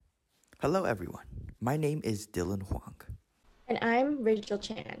Hello, everyone. My name is Dylan Huang. And I'm Rachel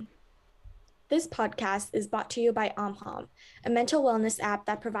Chan. This podcast is brought to you by AumHum, a mental wellness app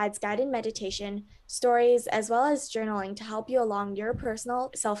that provides guided meditation, stories, as well as journaling to help you along your personal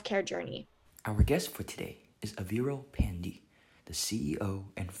self-care journey. Our guest for today is Aviral Pandey, the CEO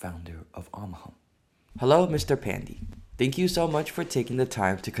and founder of AumHum. Hello, Mr. Pandey. Thank you so much for taking the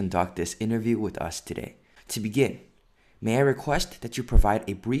time to conduct this interview with us today. To begin, may I request that you provide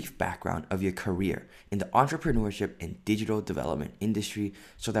a brief background of your career in the entrepreneurship and digital development industry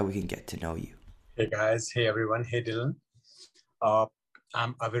so that we can get to know you? Hey guys, hey everyone, hey Dylan.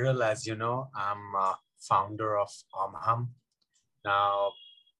 I'm Aviral, as you know. I'm founder of AumHum. Now,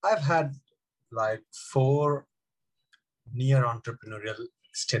 I've had like 4 near entrepreneurial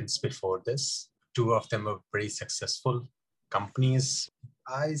stints before this. 2 of them were pretty successful companies.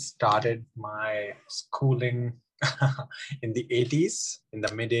 I started my schooling in the 80s, in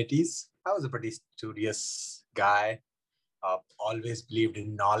the mid 80s. I was a pretty studious guy, always believed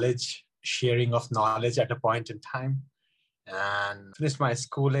in knowledge, sharing of knowledge at a point in time, and finished my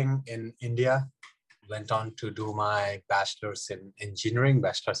schooling in India. Went on to do my bachelor's in engineering,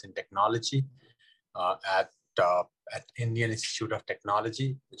 bachelor's in technology at Indian Institute of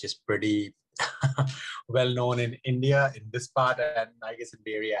Technology, which is pretty well known in India, in this part, and I guess in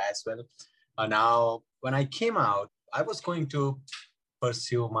the area as well. Now, when I came out, I was going to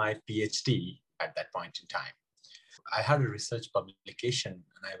pursue my PhD at that point in time. I had a research publication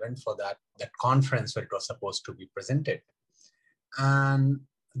and I went for that conference where it was supposed to be presented. And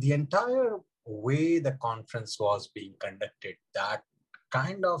the entire way the conference was being conducted, that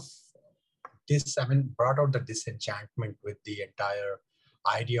kind of brought out the disenchantment with the entire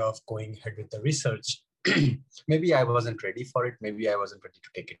idea of going ahead with the research. Maybe I wasn't ready for it. Maybe I wasn't ready to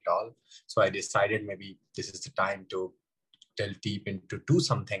take it all. So I decided maybe this is the time to delve deep into do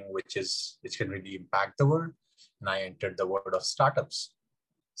something which can really impact the world. And I entered the world of startups.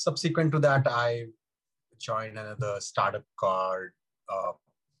 Subsequent to that, I joined another startup called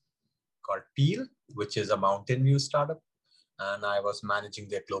Peel, which is a Mountain View startup. And I was managing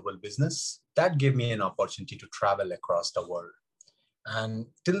their global business. That gave me an opportunity to travel across the world. And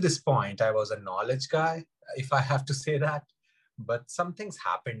till this point, I was a knowledge guy, if I have to say that. But some things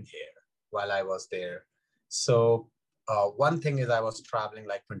happened here while I was there. So one thing is I was traveling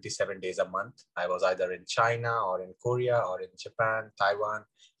like 27 days a month. I was either in China or in Korea or in Japan, Taiwan,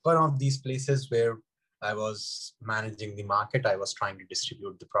 one of these places where I was managing the market. I was trying to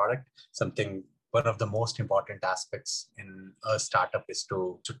distribute the product. One of the most important aspects in a startup is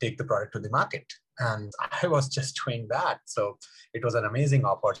to take the product to the market. And I was just doing that. So it was an amazing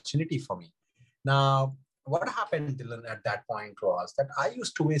opportunity for me. Now, what happened, Dylan, at that point was that I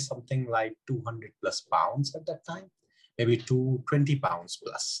used to weigh something like 200 plus pounds at that time, maybe 220 pounds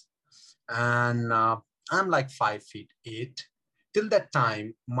plus. And I'm like 5'8". Till that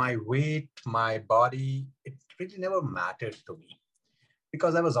time, my weight, my body, it really never mattered to me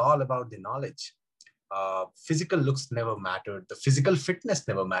because I was all about the knowledge. Physical looks never mattered. The physical fitness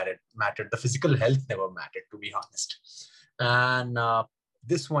never mattered. The physical health never mattered, to be honest. And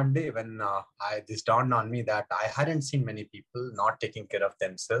this one day when this dawned on me that I hadn't seen many people not taking care of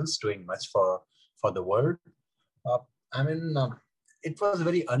themselves, doing much for the world. Uh, it was a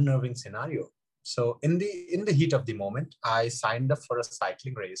very unnerving scenario. So in the heat of the moment, I signed up for a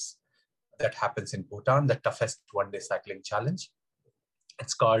cycling race that happens in Bhutan, the toughest one-day cycling challenge.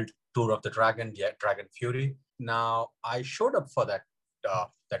 It's called Tour of the Dragon, Dragon Fury. Now, I showed up for that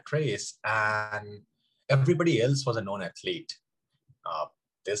race, and everybody else was a known athlete.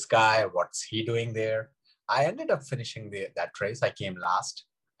 This guy, what's he doing there? I ended up finishing that race. I came last.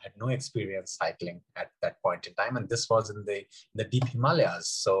 I had no experience cycling at that point in time, and this was in the deep Himalayas,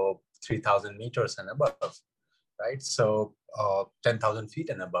 so 3,000 meters and above, right? So 10,000 feet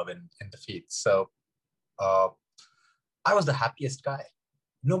and above in the feet. So I was the happiest guy.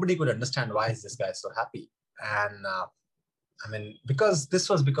 Nobody could understand why is this guy so happy. And because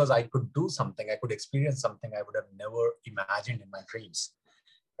I could do something, I could experience something I would have never imagined in my dreams,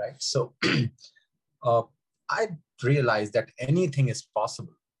 right? So I realized that anything is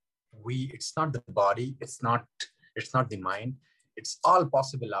possible. It's not the body, it's not the mind, it's all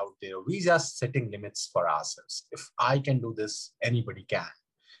possible out there. We just setting limits for ourselves. If I can do this, anybody can.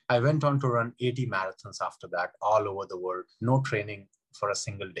 I went on to run 80 marathons after that, all over the world, no training for a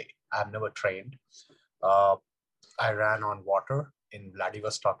single day. I've never trained. I ran on water in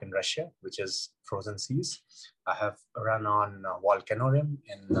Vladivostok in Russia, which is frozen seas. I have run on volcano rim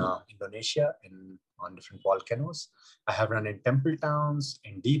in Indonesia, on different volcanoes. I have run in temple towns,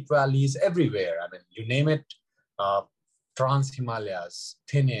 in deep valleys, everywhere. You name it. Trans-Himalayas,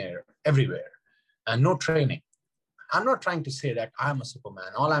 thin air, everywhere, and no training. I'm not trying to say that I'm a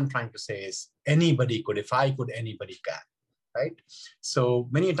Superman. All I'm trying to say is anybody could. If I could, anybody can, right? So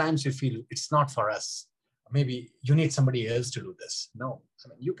many times we feel it's not for us. Maybe you need somebody else to do this. No, I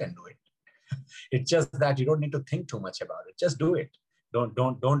mean, you can do it. It's just that you don't need to think too much about it. Just do it.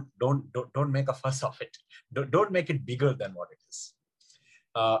 Don't make a fuss of it. Don't make it bigger than what it is.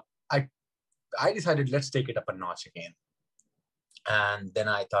 Uh, I I decided let's take it up a notch again. And then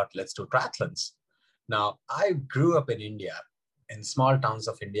I thought, let's do triathlons. Now, I grew up in India, in small towns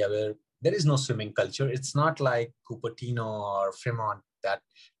of India where there is no swimming culture. It's not like Cupertino or Fremont that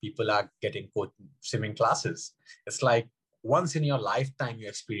people are getting swimming classes. It's like once in your lifetime, you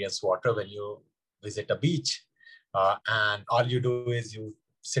experience water when you visit a beach. And all you do is you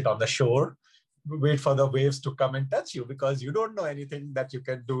sit on the shore, wait for the waves to come and touch you because you don't know anything that you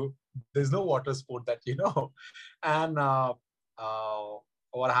can do. There's no water sport that you know. And uh,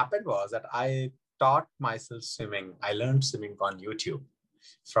 what happened was that I taught myself swimming. I learned swimming on YouTube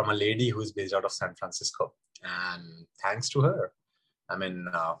from a lady who's based out of San Francisco. And thanks to her, I mean,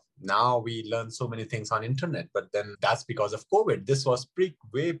 now we learn so many things on internet, but then that's because of COVID. This was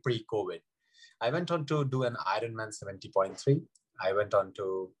way pre-COVID. I went on to do an Ironman 70.3. I went on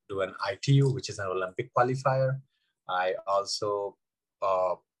to do an ITU, which is an Olympic qualifier. I also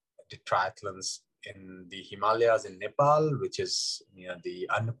did triathlons in the Himalayas in Nepal, which is near the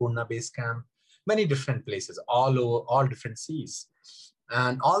Annapurna base camp, many different places, all over, all different seas.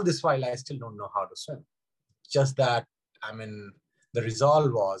 And all this while, I still don't know how to swim. Just that, I mean, the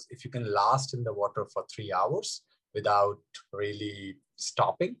resolve was if you can last in the water for 3 hours without really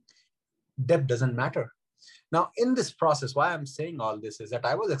stopping, depth doesn't matter. Now, in this process, why I'm saying all this is that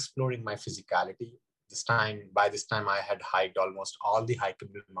I was exploring my physicality. By this time, I had hiked almost all the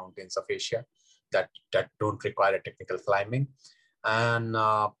hikeable mountains of Asia that don't require a technical climbing. And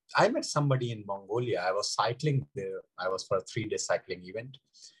I met somebody in Mongolia. I was cycling there. I was for a 3-day cycling event.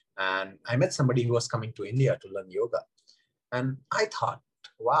 And I met somebody who was coming to India to learn yoga. And I thought,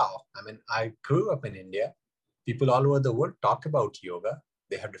 wow, I mean, I grew up in India. People all over the world talk about yoga.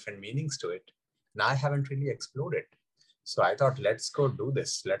 They have different meanings to it. And I haven't really explored it. So I thought, let's go do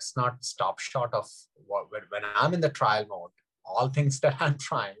this. Let's not stop short of when I'm in the trial mode, all things that I'm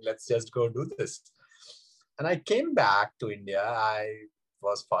trying, let's just go do this. And I came back to India. I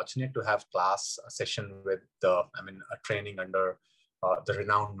was fortunate to have a session with a training under the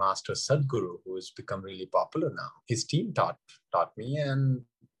renowned master Sadhguru, who has become really popular now. His team taught me, and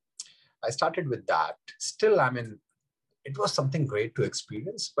I started with that. Still, I mean, it was something great to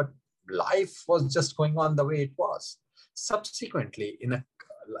experience, but life was just going on the way it was. Subsequently,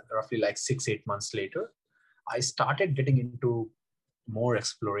 roughly like 6-8 months later, I started getting into more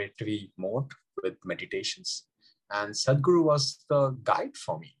exploratory mode with meditations. And Sadhguru was the guide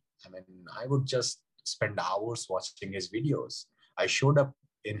for me. I mean, I would just spend hours watching his videos. I showed up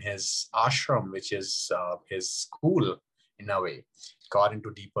in his ashram, which is his school in a way, got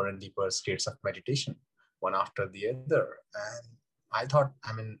into deeper and deeper states of meditation, one after the other. And I thought,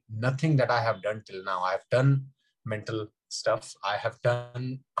 I mean, nothing that I have done till now. I've done mental stuff. I have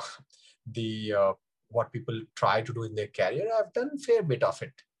done the what people try to do in their career. I've done a fair bit of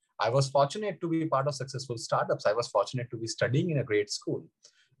it. I was fortunate to be part of successful startups. I was fortunate to be studying in a great school.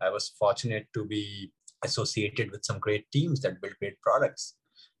 I was fortunate to be associated with some great teams that build great products.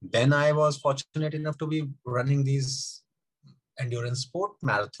 Then I was fortunate enough to be running these endurance sport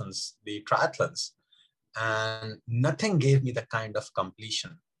marathons, the triathlons. And nothing gave me the kind of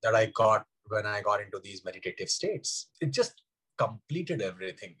completion that I got when I got into these meditative states. It just completed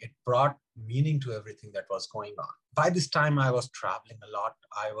everything. It brought meaning to everything that was going on. By this time, I was traveling a lot.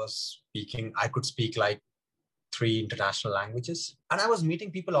 I could speak like 3 international languages. And I was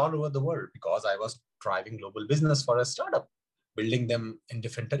meeting people all over the world because I was driving global business for a startup, building them in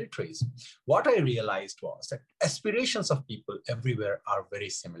different territories. What I realized was that aspirations of people everywhere are very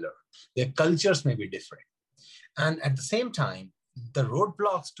similar. Their cultures may be different. And at the same time, the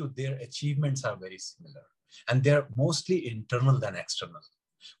roadblocks to their achievements are very similar. And they're mostly internal than external.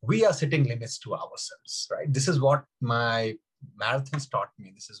 We are setting limits to ourselves, right? This is what my marathons taught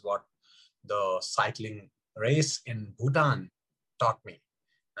me. This is what the cycling race in Bhutan taught me.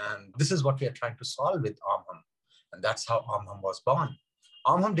 And this is what we are trying to solve with AumHum. And that's how AumHum was born.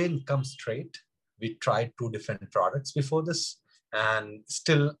 AumHum didn't come straight. We tried 2 different products before this. And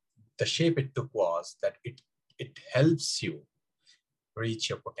still, the shape it took was that it helps you reach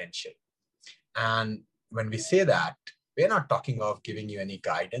your potential. And when we say that, we're not talking of giving you any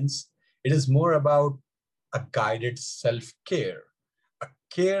guidance. It is more about a guided self-care, a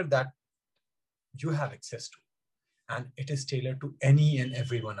care that you have access to. and it is tailored to any and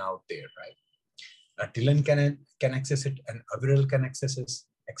everyone out there, right? Dylan can access it, and Aviral can access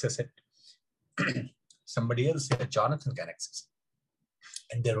it. Somebody else, Jonathan, can access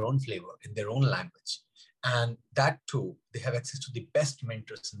it in their own flavor, in their own language. And that too, they have access to the best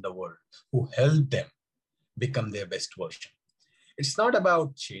mentors in the world who help them become their best version. It's not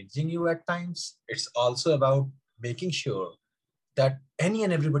about changing you at times. It's also about making sure that any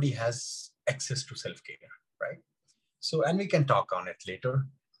and everybody has access to self-care, right? So, and we can talk on it later,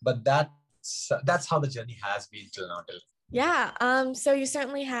 but that's how the journey has been till now. Yeah, so you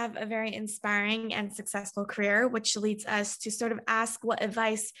certainly have a very inspiring and successful career, which leads us to sort of ask what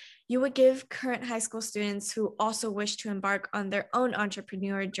advice you would give current high school students who also wish to embark on their own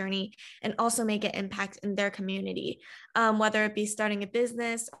entrepreneur journey and also make an impact in their community, whether it be starting a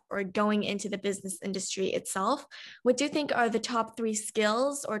business or going into the business industry itself. What do you think are the top 3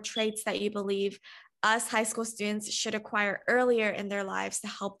 skills or traits that you believe us high school students should acquire earlier in their lives to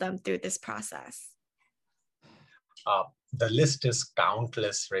help them through this process? The list is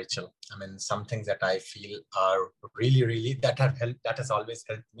countless, Rachel. I mean, some things that I feel are really that have helped, that has always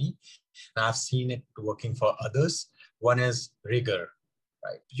helped me. And I've seen it working for others. One is rigor,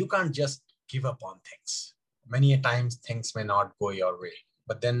 right? You can't just give up on things. Many a times things may not go your way.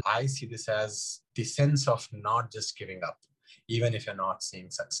 But then I see this as the sense of not just giving up, even if you're not seeing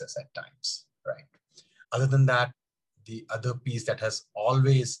success at times, right? Other than that, the other piece that has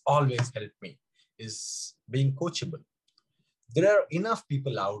always helped me is being coachable. There are enough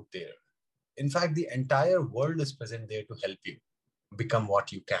people out there. In fact, the entire world is present there to help you become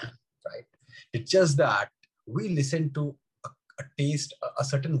what you can, right? It's just that we listen to a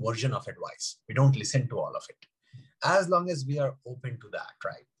certain version of advice. We don't listen to all of it. As long as we are open to that,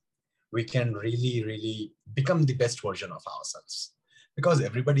 right? We can really become the best version of ourselves because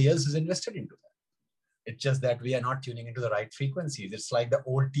everybody else is invested into that. It's just that we are not tuning into the right frequencies. It's like the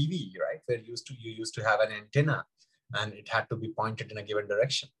old TV, right? Where you used to have an antenna and it had to be pointed in a given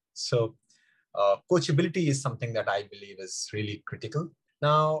direction. So coachability is something that I believe is really critical.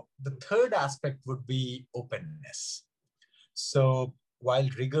 Now, the third aspect would be openness. So while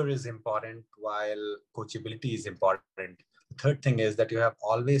rigor is important, while coachability is important, the third thing is that you have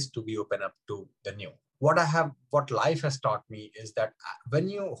always to be open up to the new. What life has taught me is that when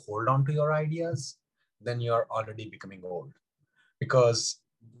you hold on to your ideas, then you're already becoming old because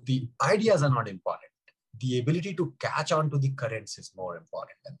the ideas are not important. The ability to catch on to the currents is more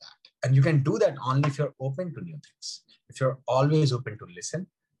important than that. And you can do that only if you're open to new things. If you're always open to listen,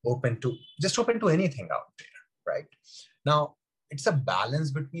 open to anything out there, right? Now, it's a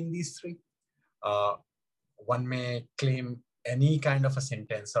balance between these three. One may claim any kind of a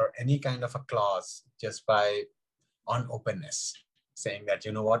sentence or any kind of a clause just by on openness, saying that,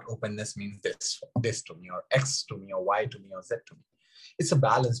 you know what, openness means this to me, or X to me, or Y to me, or Z to me. It's a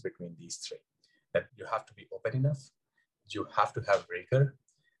balance between these three, that you have to be open enough, you have to have rigor,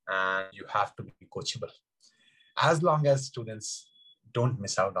 and you have to be coachable. As long as students don't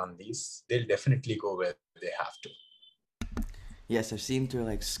miss out on these, they'll definitely go where they have to. Yes, I've seen through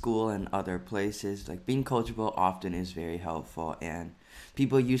like school and other places, like being coachable often is very helpful, and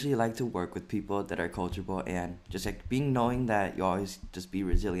people usually like to work with people that are coachable, and just like being knowing that you always just be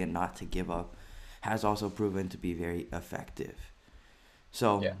resilient, not to give up, has also proven to be very effective.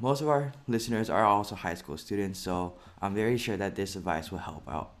 So Yeah. most of our listeners are also high school students, so I'm very sure that this advice will help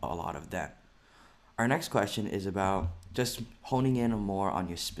out a lot of them. Our next question is about just honing in more on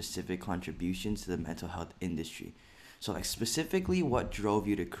your specific contributions to the mental health industry. So, like specifically, what drove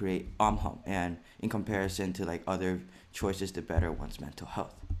you to create AumHum, and in comparison to like other choices to better one's mental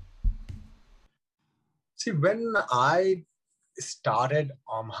health? See, when I started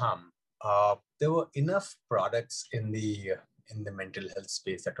AumHum, there were enough products in the mental health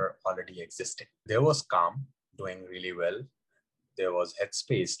space that are already existing. There was Calm doing really well. There was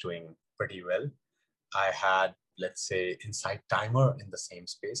Headspace doing pretty well. I had, let's say, Insight Timer in the same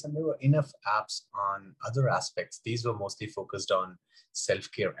space, and there were enough apps on other aspects. These were mostly focused on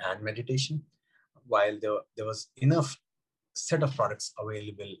self-care and meditation, while there was enough set of products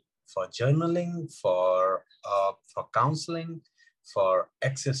available for journaling, for counseling, for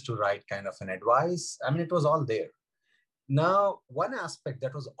access to right kind of an advice. I mean, it was all there. Now, one aspect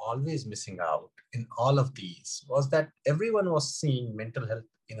that was always missing out in all of these was that everyone was seeing mental health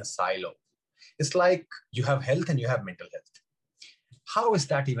in a silo. It's like you have health and you have mental health. How is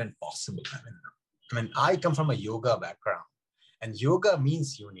that even possible? I come from a yoga background, and yoga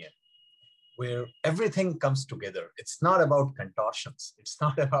means union, where everything comes together. It's not about contortions. It's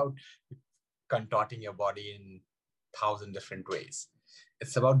not about contorting your body in 1,000 different ways.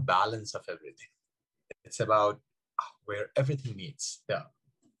 It's about balance of everything. It's about where everything meets.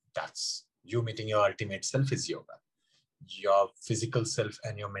 That's you meeting your ultimate self is yoga. Your physical self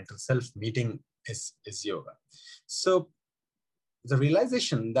and your mental self meeting is yoga. So the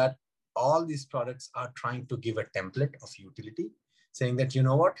realization that all these products are trying to give a template of utility, saying that, you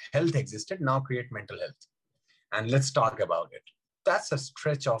know what, health existed, now create mental health. And let's talk about it. That's a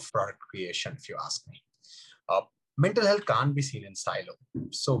stretch of product creation, if you ask me. Mental health can't be seen in silo.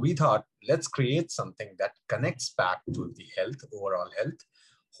 So we thought, let's create something that connects back to the health, overall health,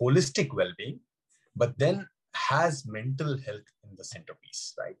 holistic well-being, but then has mental health in the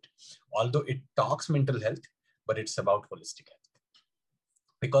centerpiece, right? Although it talks mental health, but it's about holistic health.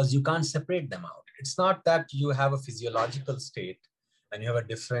 Because you can't separate them out. It's not that you have a physiological state and you have a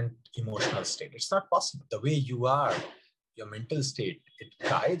different emotional state. It's not possible. The way you are, your mental state, it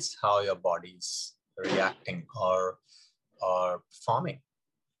guides how your body's reacting or performing.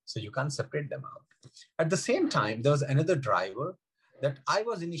 So you can't separate them out. At the same time, there was another driver that I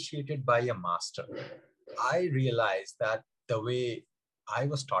was initiated by a master. I realized that the way I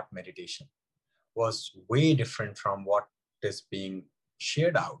was taught meditation was way different from what is being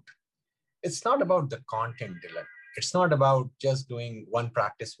shared out. It's not about the content, Dylan. It's not about just doing one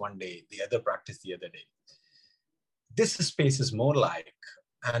practice one day, the other practice the other day. This space is more like,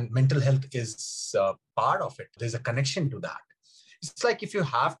 and mental health is part of it. There's a connection to that. It's like if you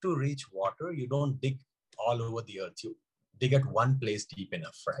have to reach water, you don't dig all over the earth. You dig at one place deep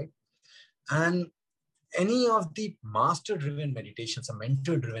enough, right? And any of the master-driven meditations or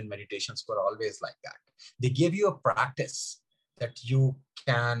mentor-driven meditations were always like that. They give you a practice that you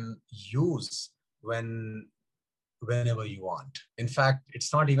can use whenever you want. In fact,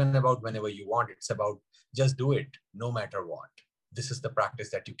 it's not even about whenever you want. It's about just do it no matter what. This is the practice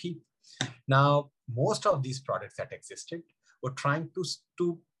that you keep. Now, most of these products that existed were trying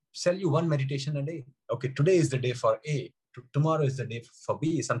to sell you one meditation a day. Okay, today is the day for A. Tomorrow is the day for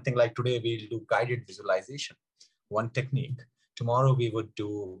B. Something like today we'll do guided visualization, one technique. Tomorrow we would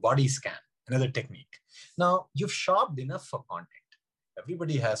do body scan, another technique. Now, you've shopped enough for content.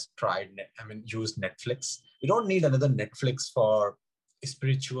 Everybody has used Netflix. We don't need another Netflix for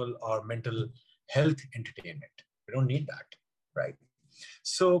spiritual or mental health entertainment. We don't need that, right?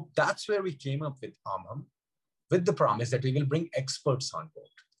 So that's where we came up with AumHum, with the promise that we will bring experts on board.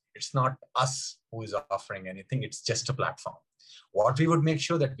 It's not us who is offering anything. It's just a platform. What we would make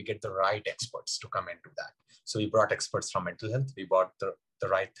sure that we get the right experts to come into that. So we brought experts from mental health. We brought the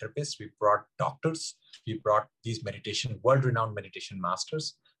right therapists. We brought doctors. We brought these world-renowned meditation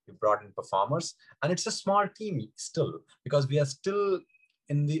masters. We brought in performers. And it's a small team still, because we are still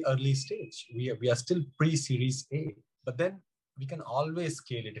in the early stage. We are still pre-series A. But then we can always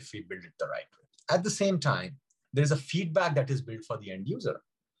scale it if we build it the right way. At the same time, there's a feedback that is built for the end user.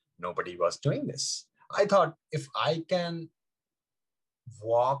 Nobody was doing this. I thought, if I can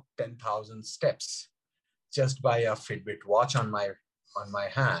walk 10,000 steps just by a Fitbit watch on my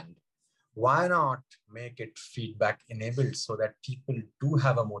hand, why not make it feedback enabled so that people do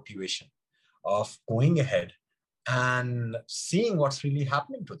have a motivation of going ahead and seeing what's really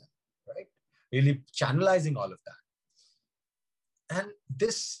happening to them, right? Really channelizing all of that. And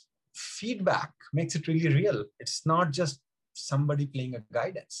this feedback makes it really real. It's not just somebody playing a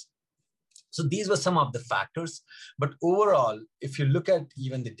guidance. So these were some of the factors. But overall, if you look at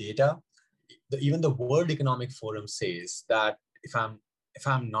even the data, even the World Economic Forum says that, if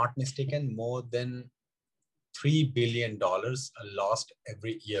I'm not mistaken, more than $3 billion are lost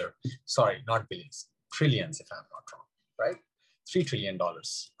every year. Sorry, not billions, trillions, if I'm not wrong, right? $3 trillion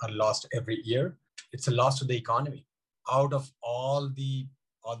are lost every year. It's a loss to the economy out of all the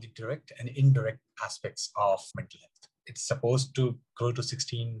direct and indirect aspects of mental health. It's supposed to grow to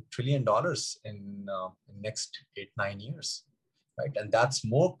 $16 trillion in next 8-9 years, right? And that's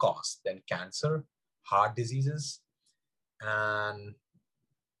more cost than cancer, heart diseases, and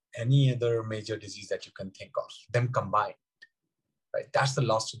any other major disease that you can think of, them combined, right? That's the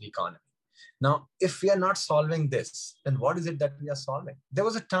loss to the economy. Now, if we are not solving this, then what is it that we are solving? There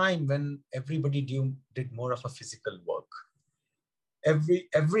was a time when everybody did more of a physical work.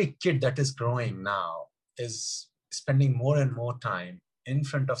 Every kid that is growing now is spending more and more time in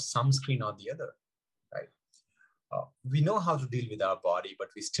front of some screen or the other, right? We know how to deal with our body, but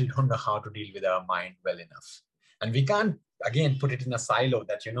we still don't know how to deal with our mind well enough. And we can't, again, put it in a silo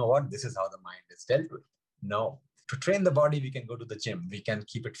that, you know what, this is how the mind is dealt with. No. To train the body, we can go to the gym. We can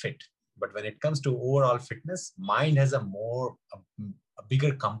keep it fit. But when it comes to overall fitness, mind has a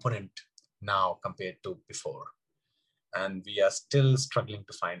bigger component now compared to before. And we are still struggling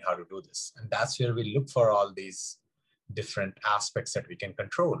to find how to do this. And that's where we look for all these different aspects that we can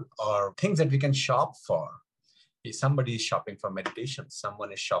control or things that we can shop for. Somebody is shopping for meditation,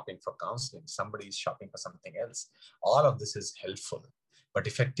 someone is shopping for counseling, somebody is shopping for something else. All of this is helpful. But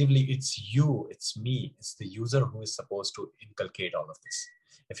effectively, it's you, it's me, it's the user who is supposed to inculcate all of this.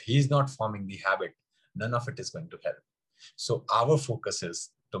 If he's not forming the habit, none of it is going to help. So our focus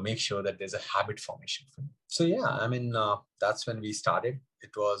is to make sure that there's a habit formation for me. So yeah, I mean, that's when we started.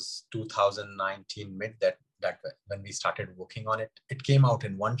 It was 2019 mid that when we started working on it. It came out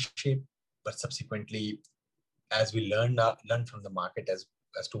in one shape, but subsequently, as we learned from the market as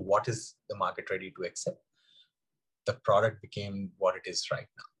to what is the market ready to accept, the product became what it is right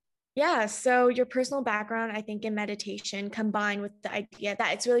now. Yeah, so your personal background, I think, in meditation combined with the idea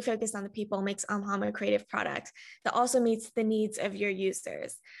that it's really focused on the people makes AumHum a creative product that also meets the needs of your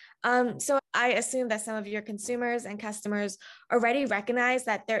users. So I assume that some of your consumers and customers already recognize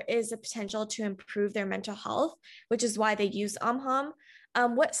that there is a potential to improve their mental health, which is why they use AumHum.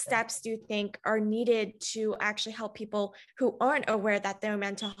 What steps do you think are needed to actually help people who aren't aware that their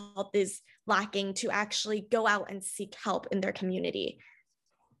mental health is lacking to actually go out and seek help in their community?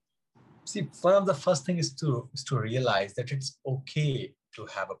 See, one of the first things is to realize that it's okay to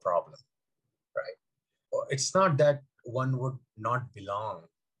have a problem, right? It's not that one would not belong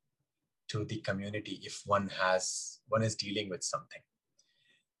to the community if one is dealing with something.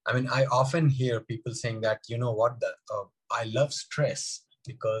 I mean, I often hear people saying that, you know what, I love stress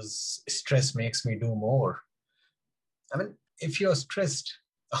because stress makes me do more. I mean, if you're stressed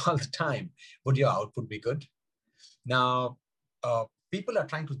all the time, would your output be good? Now, people are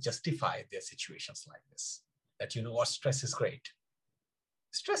trying to justify their situations like this, that, you know what, stress is great.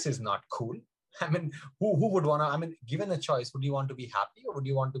 Stress is not cool. I mean, who would want to, I mean, given a choice, would you want to be happy or would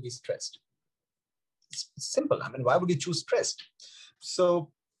you want to be stressed? It's simple. I mean, why would you choose stressed? So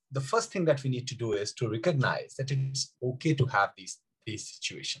the first thing that we need to do is to recognize that it's okay to have these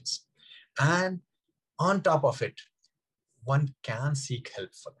situations. And on top of it, one can seek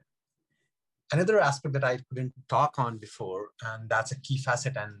help for them. Another aspect that I couldn't talk on before, and that's a key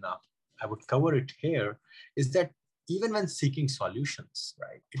facet, and I would cover it here, is that even when seeking solutions,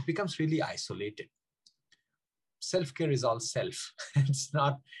 right, it becomes really isolated. Self-care is all self. It's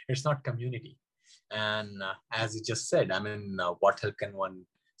not community. And as you just said, I mean, what help can one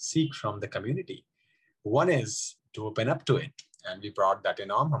seek from the community? One is to open up to it. And we brought that in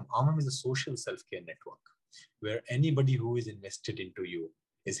AumHum. AumHum is a social self-care network where anybody who is invested into you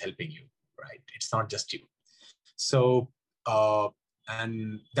is helping you. Right? It's not just you. So,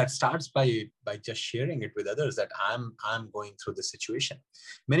 and that starts by just sharing it with others that I'm going through this situation.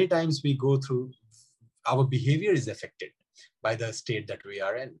 Many times we go through, our behavior is affected by the state that we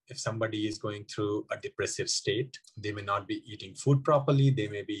are in. If somebody is going through a depressive state, they may not be eating food properly. They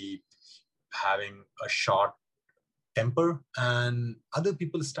may be having a short temper, and other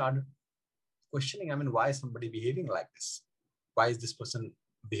people start questioning, I mean, why is somebody behaving like this? Why is this person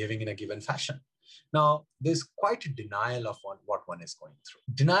behaving in a given fashion? Now, there's quite a denial of what one is going through.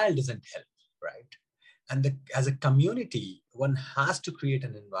 Denial doesn't help, right? And as a community, one has to create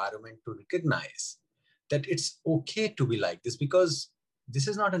an environment to recognize that it's okay to be like this, because this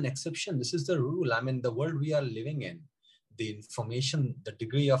is not an exception. This is the rule. I mean, the world we are living in, the information, the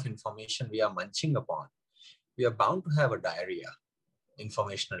degree of information we are munching upon, we are bound to have a diarrhea,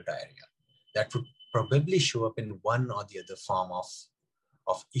 informational diarrhea, that would probably show up in one or the other form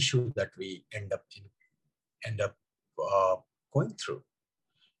of issue that we end up going through.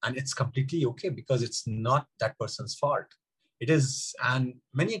 And it's completely okay, because it's not that person's fault. It is, and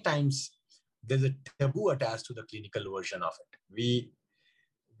many times there's a taboo attached to the clinical version of it.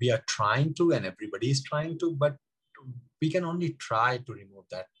 We are trying to, and everybody is trying to, but we can only try to remove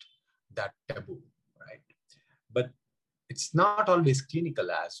that taboo, right? But it's not always clinical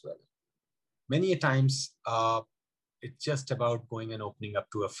as well. Many times, it's just about going and opening up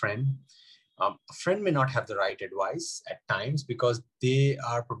to a friend. A friend may not have the right advice at times because they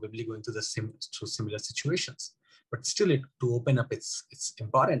are probably going through through similar situations. But still, to open up, it's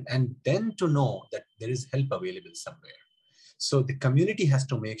important. And then to know that there is help available somewhere. So the community has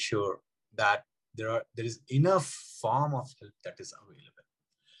to make sure that there is enough form of help that is available.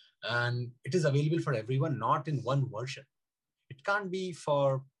 And it is available for everyone, not in one version. It can't be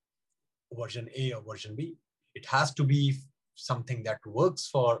for version A or version B. It has to be something that works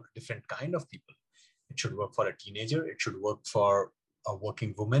for different kind of people. It should work for a teenager. It should work for a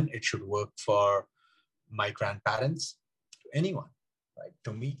working woman. It should work for my grandparents, to anyone, right?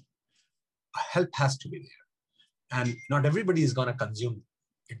 To me, help has to be there. And not everybody is going to consume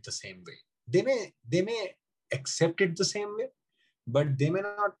it the same way. They may accept it the same way, but they may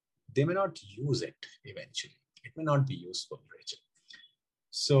not use it eventually. It may not be useful, Rachel.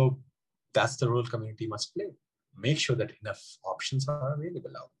 So that's the role community must play. make sure that enough options are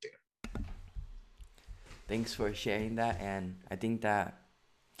available out there. Thanks for sharing that. And I think that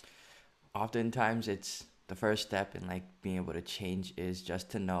oftentimes it's the first step in like being able to change is just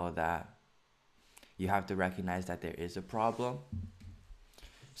to know that you have to recognize that there is a problem.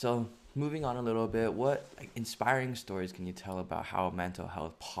 So moving on a little bit, what like inspiring stories can you tell about how mental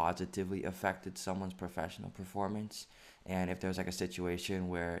health positively affected someone's professional performance? And if there's like a situation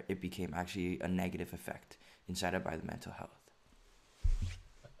where it became actually a negative effect incited by the mental health?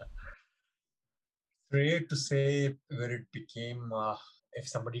 Rare to say where it became, if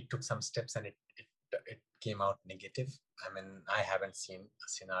somebody took some steps and it came out negative. I mean, I haven't seen a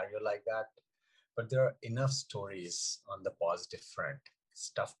scenario like that, but there are enough stories on the positive front. It's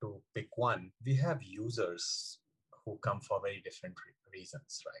tough to pick one. We have users who come for very different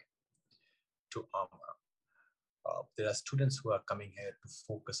reasons, right? To there are students who are coming here to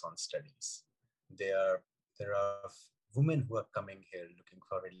focus on studies. There are women who are coming here looking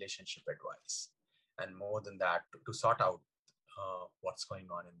for relationship advice, and more than that, to sort out what's going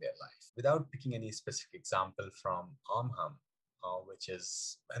on in their life. Without picking any specific example from AumHum, which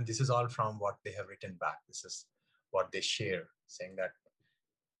is, and this is all from what they have written back. This is what they share, saying that,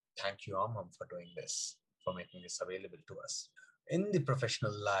 thank you, AumHum, for doing this, for making this available to us. In the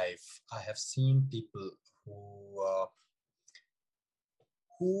professional life, I have seen people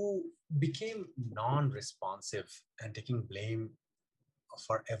who became non-responsive and taking blame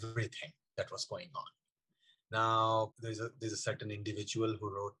for everything that was going on. Now, there's a certain individual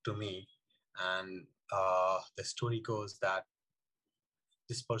who wrote to me, and the story goes that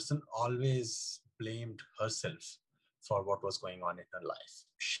this person always blamed herself for what was going on in her life.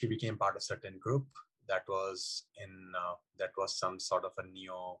 She became part of a certain group that was some sort of a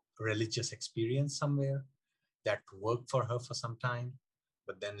neo-religious experience somewhere that worked for her for some time,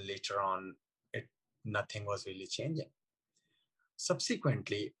 but then later on, nothing was really changing.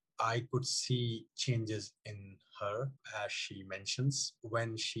 Subsequently, I could see changes in her, as she mentions,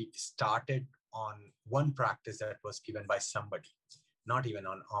 when she started on one practice that was given by somebody, not even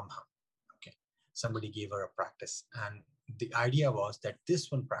on AumHum. Okay, somebody gave her a practice, and the idea was that this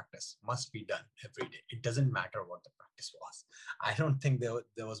one practice must be done every day. It doesn't matter what the practice was. I don't think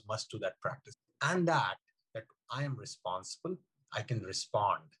there was much to that practice, and that I am responsible. I can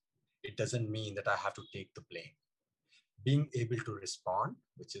respond. It doesn't mean that I have to take the blame. Being able to respond,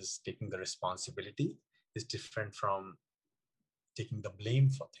 which is taking the responsibility, is different from taking the blame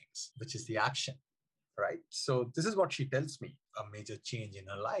for things, which is the action, right? So this is what she tells me, a major change in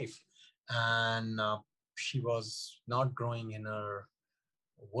her life. And she was not growing in her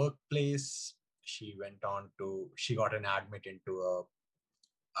workplace. She got an admit into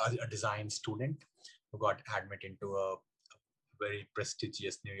a design student who got admit into a very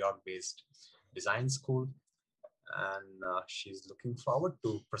prestigious New York-based design school. And she's looking forward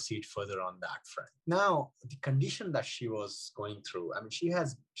to proceed further on that front. Now, the condition that she was going through, I mean,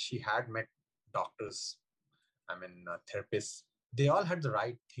 she had met doctors, therapists. They all had the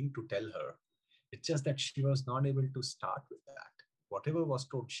right thing to tell her. It's just that she was not able to start with that. Whatever was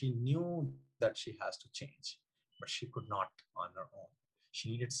told, she knew that she has to change, but she could not on her own. She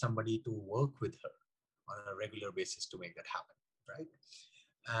needed somebody to work with her on a regular basis to make that happen, right?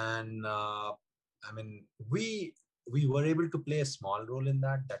 And we were able to play a small role in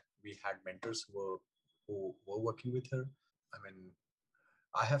that we had mentors who were working with her.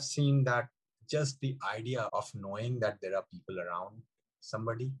 I have seen that just the idea of knowing that there are people around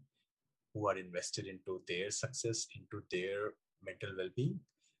somebody who are invested into their success, into their mental well-being,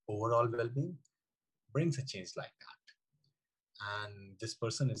 overall well-being, brings a change like that. And this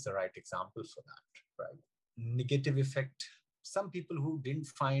person is the right example for that, right? Negative effect, some people who didn't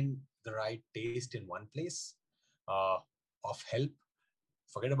find the right taste in one place of help,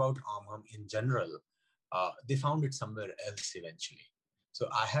 forget about AumHum in general, they found it somewhere else eventually. So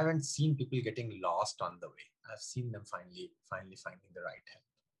I haven't seen people getting lost on the way. I've seen them finally finding the right help.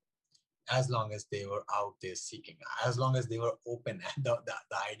 As long as they were out there seeking, as long as they were open, and the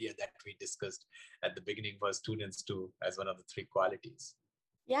idea that we discussed at the beginning for students too, as one of the 3 qualities.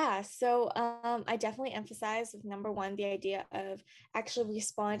 Yeah, so I definitely emphasize with number 1, the idea of actually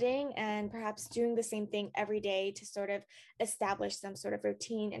responding and perhaps doing the same thing every day to sort of establish some sort of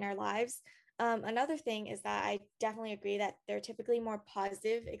routine in our lives. Another thing is that I definitely agree that there are typically more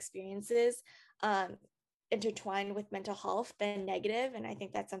positive experiences intertwined with mental health than negative. And I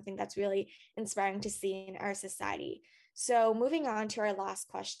think that's something that's really inspiring to see in our society. So moving on to our last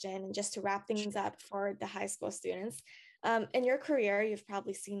question, and just to wrap things up for the high school students, In your career, you've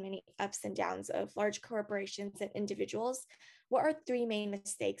probably seen many ups and downs of large corporations and individuals. What are three main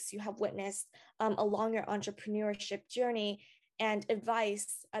mistakes you have witnessed along your entrepreneurship journey, and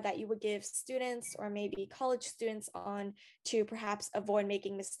advice that you would give students or maybe college students on to perhaps avoid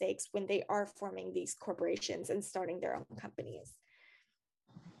making mistakes when they are forming these corporations and starting their own companies?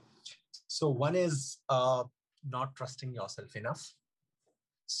 So one is not trusting yourself enough.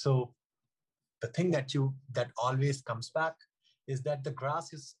 So the thing that always comes back is that the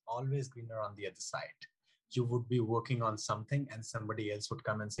grass is always greener on the other side. You would be working on something and somebody else would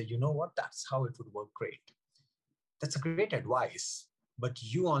come and say, you know what, that's how it would work great. That's a great advice, but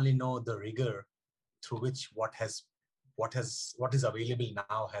you only know the rigor through which what is available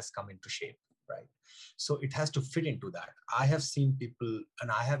now has come into shape, right? So it has to fit into that. I have seen people,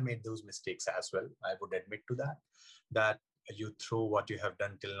 and I have made those mistakes as well. I would admit to that you throw what you have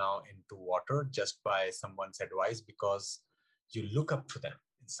done till now into water just by someone's advice because you look up to them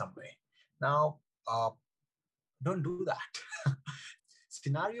in some way. Now, don't do that.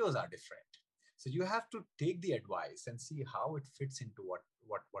 Scenarios are different. So you have to take the advice and see how it fits into what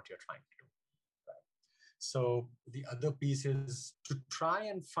you're trying to do. Right? So the other piece is to try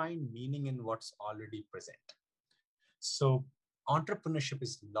and find meaning in what's already present. So entrepreneurship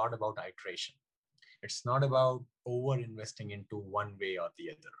is not about iteration. It's not about over investing into one way or the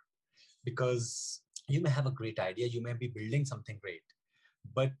other, because you may have a great idea, you may be building something great,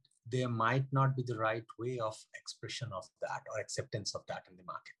 but there might not be the right way of expression of that or acceptance of that in the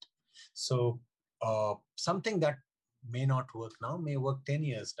market. So something that may not work now may work 10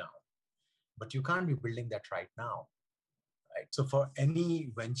 years down, but you can't be building that right now, right? So for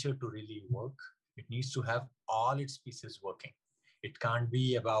any venture to really work, it needs to have all its pieces working. It can't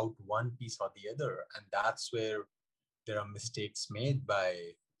be about one piece or the other. And that's where there are mistakes made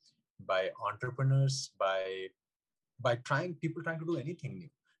by entrepreneurs, by people trying to do anything new,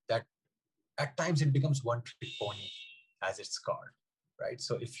 that at times it becomes one trick pony, as it's called, right?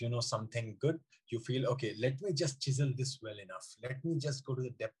 So if you know something good, you feel, okay, let me just chisel this well enough. Let me just go to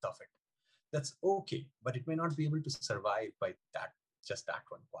the depth of it. That's okay, but it may not be able to survive by just that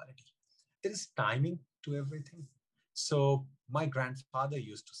one quality. There is timing to everything. So my grandfather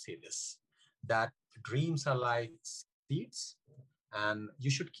used to say this, that dreams are like seeds and you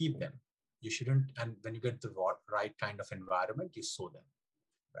should keep them. You shouldn't, and when you get the right kind of environment, you sow them,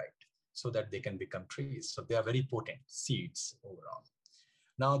 right? So that they can become trees. So they are very potent seeds overall.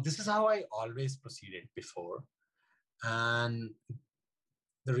 Now, this is how I always proceeded before. And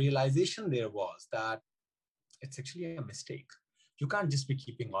the realization there was that it's actually a mistake. You can't just be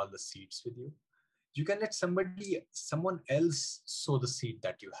keeping all the seeds with you. You can let someone else sow the seed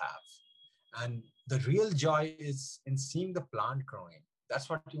that you have. And the real joy is in seeing the plant growing. That's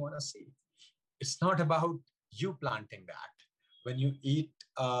what you want to see. It's not about you planting that. When you eat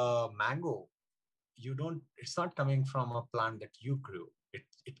a mango, it's not coming from a plant that you grew.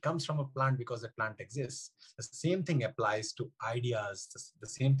 It comes from a plant because the plant exists. The same thing applies to ideas. The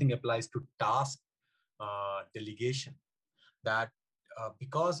same thing applies to task delegation. That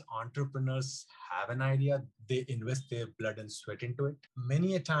because entrepreneurs have an idea, they invest their blood and sweat into it.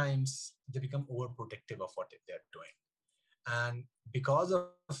 Many a times they become overprotective of what they're doing. And because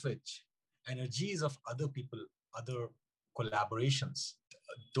of which, energies of other people, other collaborations,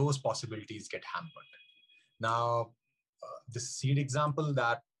 those possibilities get hampered. Now, the seed example,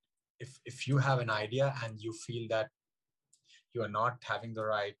 that if you have an idea and you feel that you are not having the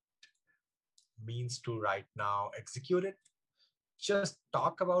right means to right now execute it, just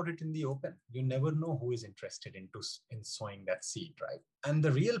talk about it in the open. You never know who is interested in sowing that seed, right? And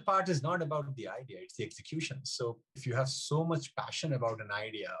the real part is not about the idea, it's the execution. So if you have so much passion about an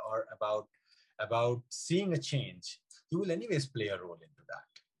idea or about seeing a change, you will anyways play a role into that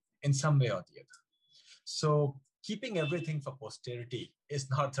in some way or the other. So keeping everything for posterity is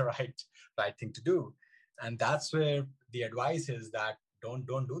not the right thing to do. And that's where the advice is that don't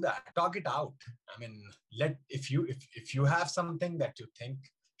do that. Talk it out. I mean, if you have something that you think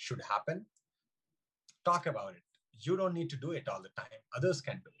should happen, talk about it. You don't need to do it all the time. Others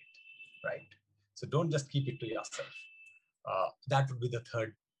can do it, right? So don't just keep it to yourself. That would be the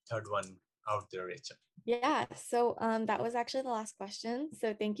third one out there, Rachel. Yeah, so that was actually the last question.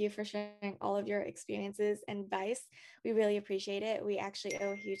 So thank you for sharing all of your experiences and advice. We really appreciate it. We actually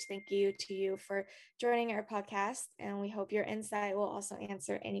owe a huge thank you to you for joining our podcast, and we hope your insight will also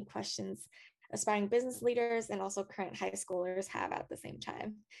answer any questions aspiring business leaders and also current high schoolers have at the same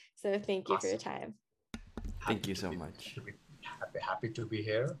time. So thank you for your time. Thank you so much. Happy to be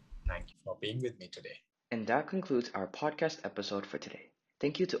here. Thank you for being with me today. And that concludes our podcast episode for today.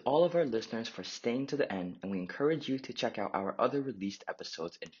 Thank you to all of our listeners for staying to the end, and we encourage you to check out our other released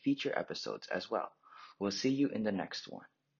episodes and feature episodes as well. We'll see you in the next one.